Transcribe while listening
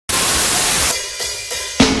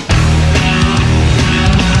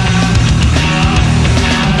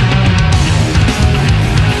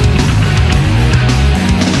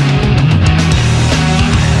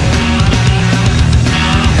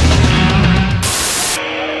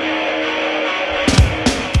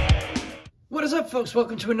folks?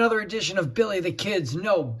 Welcome to another edition of Billy the Kid's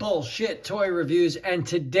No Bullshit Toy Reviews. And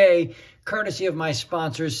today, courtesy of my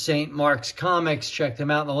sponsors, St. Mark's Comics, check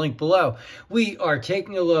them out in the link below, we are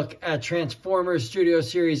taking a look at Transformers Studio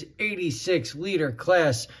Series 86 Leader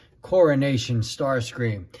Class Coronation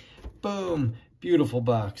Starscream. Boom. Beautiful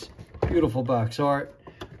box art.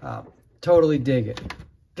 Totally dig it.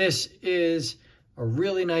 This is a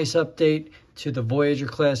really nice update to the Voyager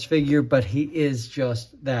class figure, but he is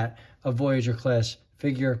just that, a Voyager class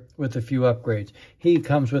figure with a few upgrades. He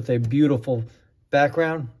comes with a beautiful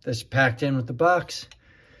background that's packed in with the box.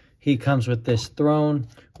 He comes with this throne,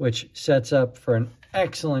 which sets up for an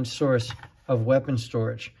excellent source of weapon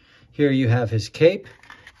storage. Here you have his cape.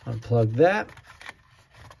 Unplug that.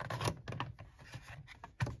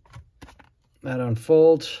 That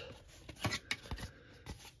unfolds.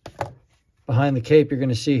 Behind the cape, you're going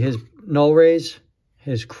to see his null rays,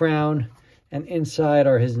 his crown, and inside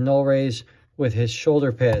are his null rays with his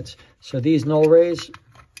shoulder pads. So these null rays,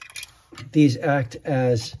 these act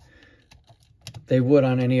as they would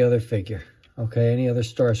on any other figure, okay, any other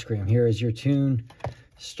Starscream. Here is your Toon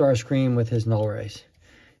Starscream with his null rays.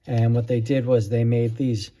 And what they did was they made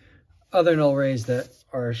these other null rays that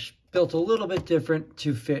are built a little bit different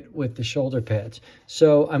to fit with the shoulder pads.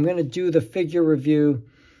 So I'm going to do the figure review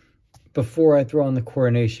before I throw on the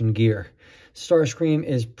coronation gear. Starscream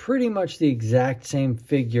is pretty much the exact same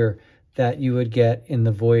figure that you would get in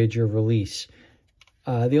the Voyager release.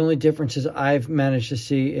 The only differences I've managed to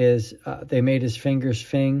see is they made his fingers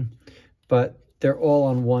fing, but they're all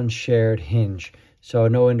on one shared hinge. So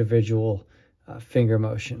no individual finger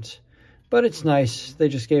motions. But it's nice. They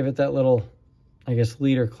just gave it that little, I guess,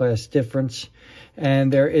 leader class difference.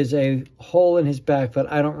 And there is a hole in his back,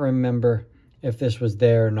 but I don't remember if this was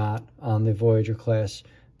there or not on the Voyager class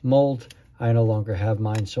mold. I no longer have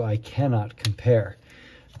mine, so I cannot compare.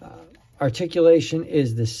 Articulation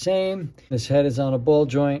is the same. This head is on a ball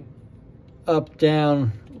joint, up,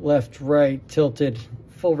 down, left, right, tilted,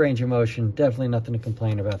 full range of motion. Definitely nothing to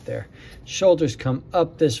complain about there. Shoulders come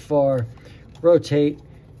up this far, rotate,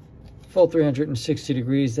 full 360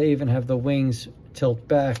 degrees. They even have the wings tilt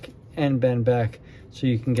back and bend back so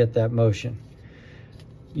you can get that motion.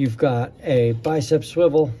 You've got a bicep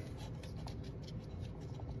swivel.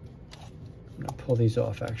 I'm going to pull these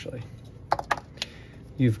off, actually.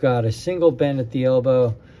 You've got a single bend at the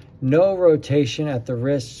elbow, no rotation at the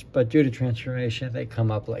wrists, but due to transformation, they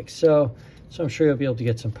come up like so. So I'm sure you'll be able to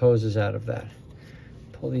get some poses out of that.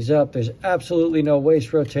 Pull these up. There's absolutely no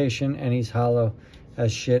waist rotation, and he's hollow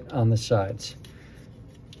as shit on the sides.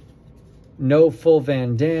 No full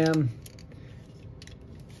Van Damme.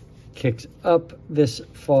 Kicks up this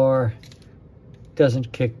far,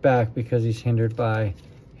 doesn't kick back because he's hindered by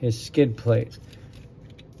his skid plate.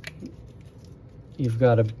 You've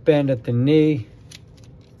got a bend at the knee,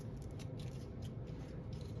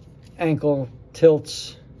 ankle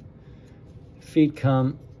tilts, feet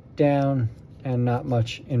come down, and not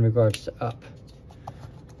much in regards to up.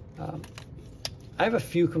 I have a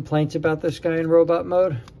few complaints about this guy in robot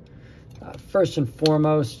mode. First and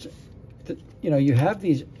foremost, you have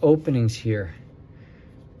these openings here.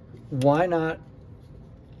 Why not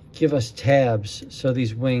give us tabs so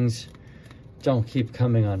these wings don't keep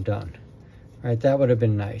coming undone? All right, that would have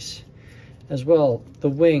been nice. As well, the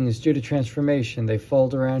wings, due to transformation, they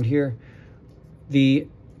fold around here. The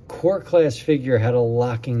core class figure had a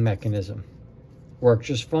locking mechanism. Worked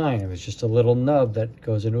just fine. It was just a little nub that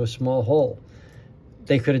goes into a small hole.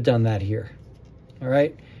 They could have done that here. All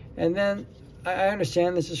right, and then I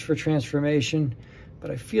understand this is for transformation,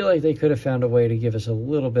 but I feel like they could have found a way to give us a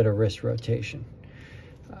little bit of wrist rotation.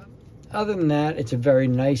 Other than that, it's a very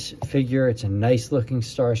nice figure. It's a nice looking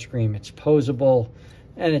Starscream. It's posable,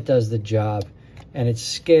 and it does the job, and it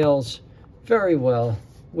scales very well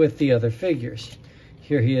with the other figures.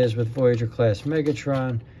 Here he is with Voyager class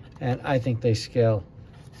Megatron, and I think they scale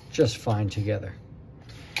just fine together.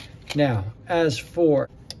 Now, as for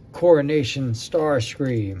Coronation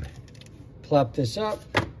Starscream, plop this up,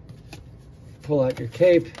 pull out your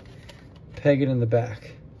cape, peg it in the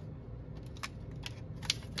back.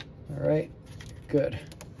 All right, good.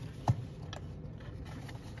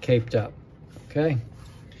 Caped up, okay?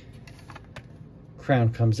 Crown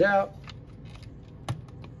comes out,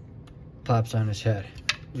 pops on his head.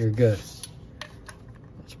 You're good.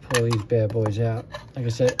 Let's pull these bad boys out. Like I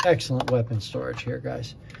said, excellent weapon storage here,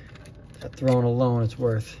 guys. That throne alone is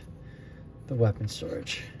worth the weapon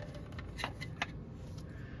storage.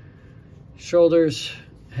 Shoulders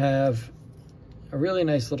have a really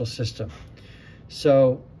nice little system.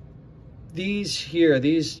 So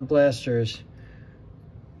these blasters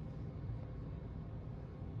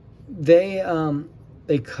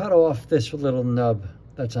they cut off this little nub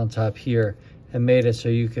that's on top here and made it so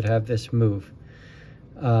you could have this move.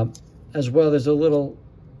 As well, there's a little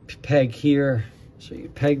peg here, so you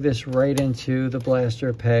peg this right into the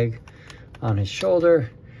blaster peg on his shoulder,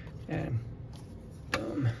 and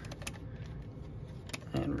boom,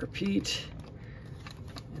 and repeat,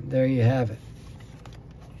 and there you have it.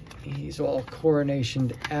 He's all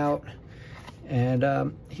coronationed out,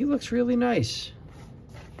 and he looks really nice.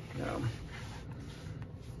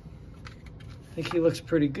 I think he looks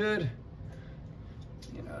pretty good.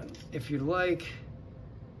 You know, if you like,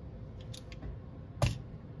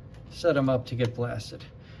 set him up to get blasted.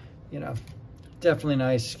 You know, definitely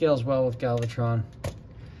nice. Scales well with Galvatron.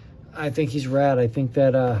 I think he's rad. I think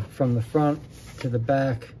that from the front to the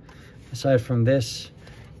back, aside from this,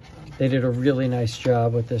 they did a really nice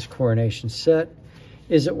job with this coronation set.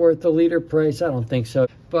 Is it worth the leader price? I don't think so.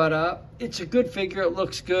 But it's a good figure. It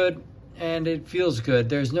looks good and it feels good.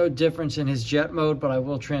 There's no difference in his jet mode, but I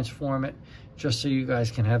will transform it just so you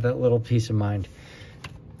guys can have that little peace of mind.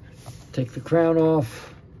 Take the crown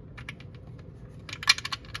off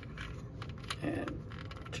and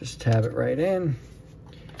just tab it right in.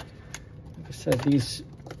 Like I said, these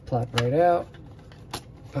plop right out,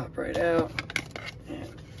 pop right out,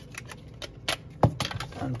 and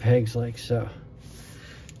on pegs like so.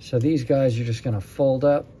 So these guys you're just gonna fold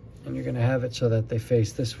up, and you're gonna have it so that they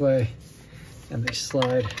face this way and they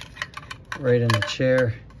slide right in the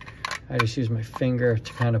chair. I just use my finger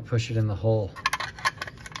to kind of push it in the hole.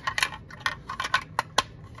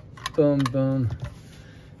 Boom, boom.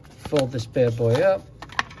 Fold this bad boy up,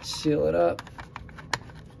 seal it up,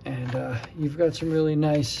 and you've got some really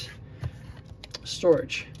nice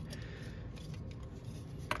storage.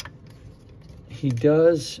 He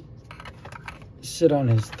does sit on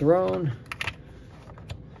his throne,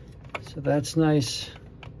 so that's nice.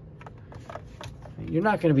 You're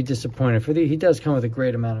not going to be disappointed. He does come with a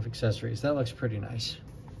great amount of accessories. That looks pretty nice.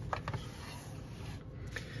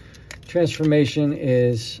 Transformation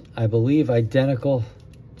is, I believe, identical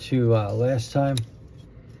to last time.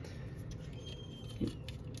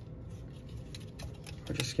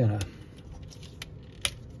 We're just gonna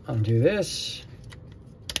undo this,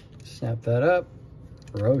 snap that up,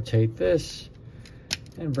 rotate this,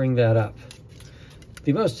 and bring that up.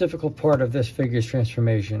 The most difficult part of this figure's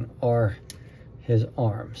transformation are his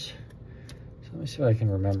arms. So let me see if I can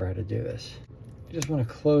remember how to do this. You just want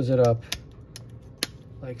to close it up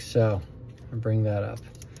like so and bring that up.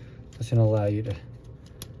 That's going to allow you to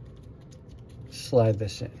slide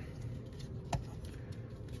this in.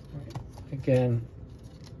 Again,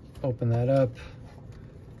 open that up.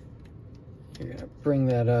 You're going to bring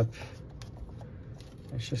that up.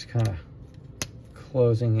 It's just kind of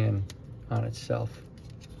closing in on itself.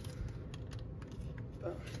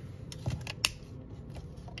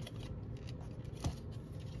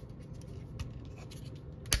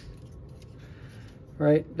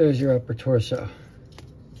 Right, there's your upper torso.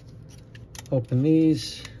 Open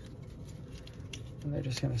these, and they're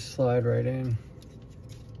just gonna slide right in.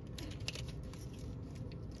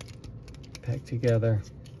 Peg together.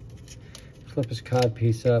 Flip his cod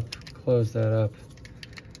piece up, close that up.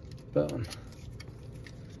 Boom.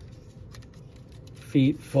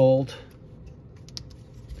 Feet fold.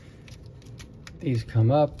 These come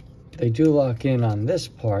up. They do lock in on this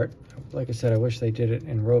part. Like I said, I wish they did it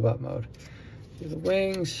in robot mode. Do the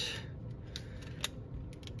wings.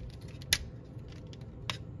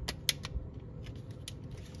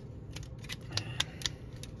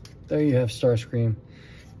 There you have Starscream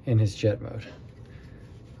in his jet mode.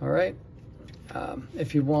 All right.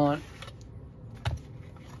 If you want,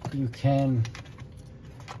 you can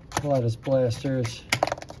pull out his blasters,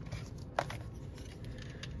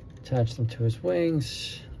 attach them to his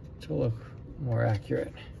wings to look more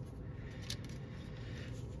accurate.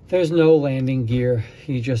 There's no landing gear.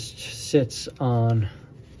 He just sits on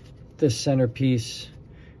this centerpiece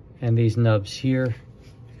and these nubs here,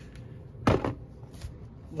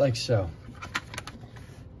 like so.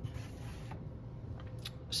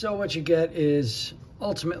 So what you get is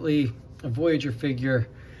ultimately a Voyager figure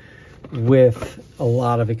with a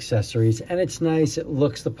lot of accessories, and it's nice. It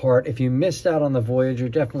looks the part. If you missed out on the Voyager,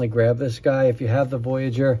 definitely grab this guy. If you have the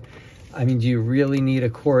Voyager, I mean, do you really need a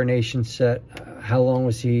coronation set? How long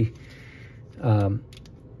was he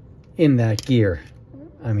in that gear?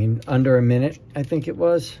 I mean, under a minute, I think it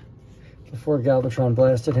was, before Galvatron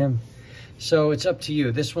blasted him. So it's up to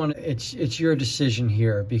you. This one, it's your decision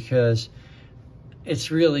here, because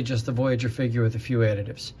it's really just the Voyager figure with a few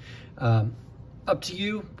additives. Up to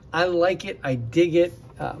you. I like it. I dig it.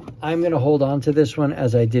 I'm going to hold on to this one,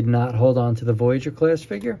 as I did not hold on to the Voyager class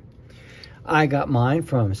figure. I got mine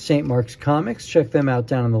from St. Mark's Comics. Check them out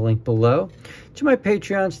down in the link below. To my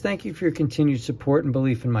Patreons, thank you for your continued support and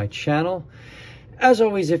belief in my channel. As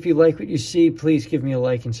always, if you like what you see, please give me a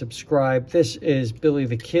like and subscribe. This is Billy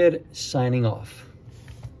the Kid signing off.